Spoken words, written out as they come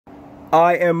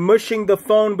I am mushing the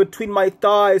phone between my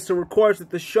thighs to record it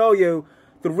to show you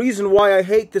the reason why I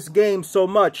hate this game so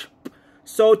much.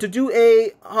 So to do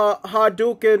a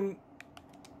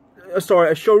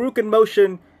Shoryuken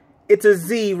motion, it's a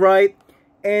Z, right?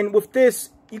 And with this,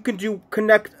 you can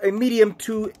connect a medium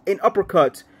to an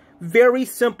uppercut. Very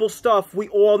simple stuff. We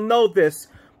all know this.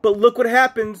 But look what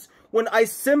happens when I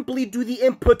simply do the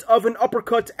input of an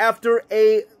uppercut after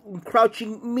a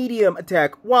crouching medium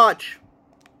attack. Watch.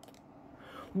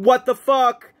 What the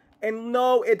fuck? And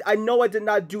no, I know I did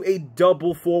not do a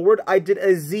double forward. I did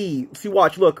a Z. See,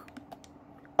 watch, look.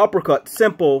 Uppercut,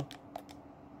 simple.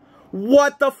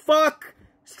 What the fuck?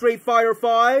 Straight Fire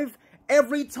 5.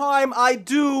 Every time I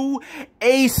do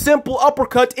a simple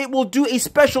uppercut, it will do a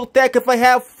special attack if I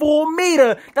have full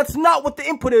meter. That's not what the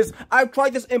input is. I've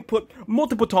tried this input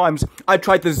multiple times. I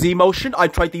tried the Z motion. I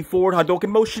tried the forward Hadouken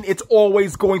motion. It's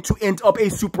always going to end up a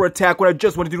super attack when I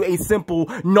just want to do a simple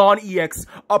non-EX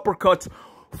uppercut.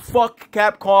 Fuck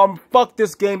Capcom. Fuck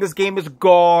this game. This game is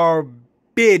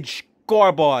garbage.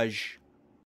 Garbage.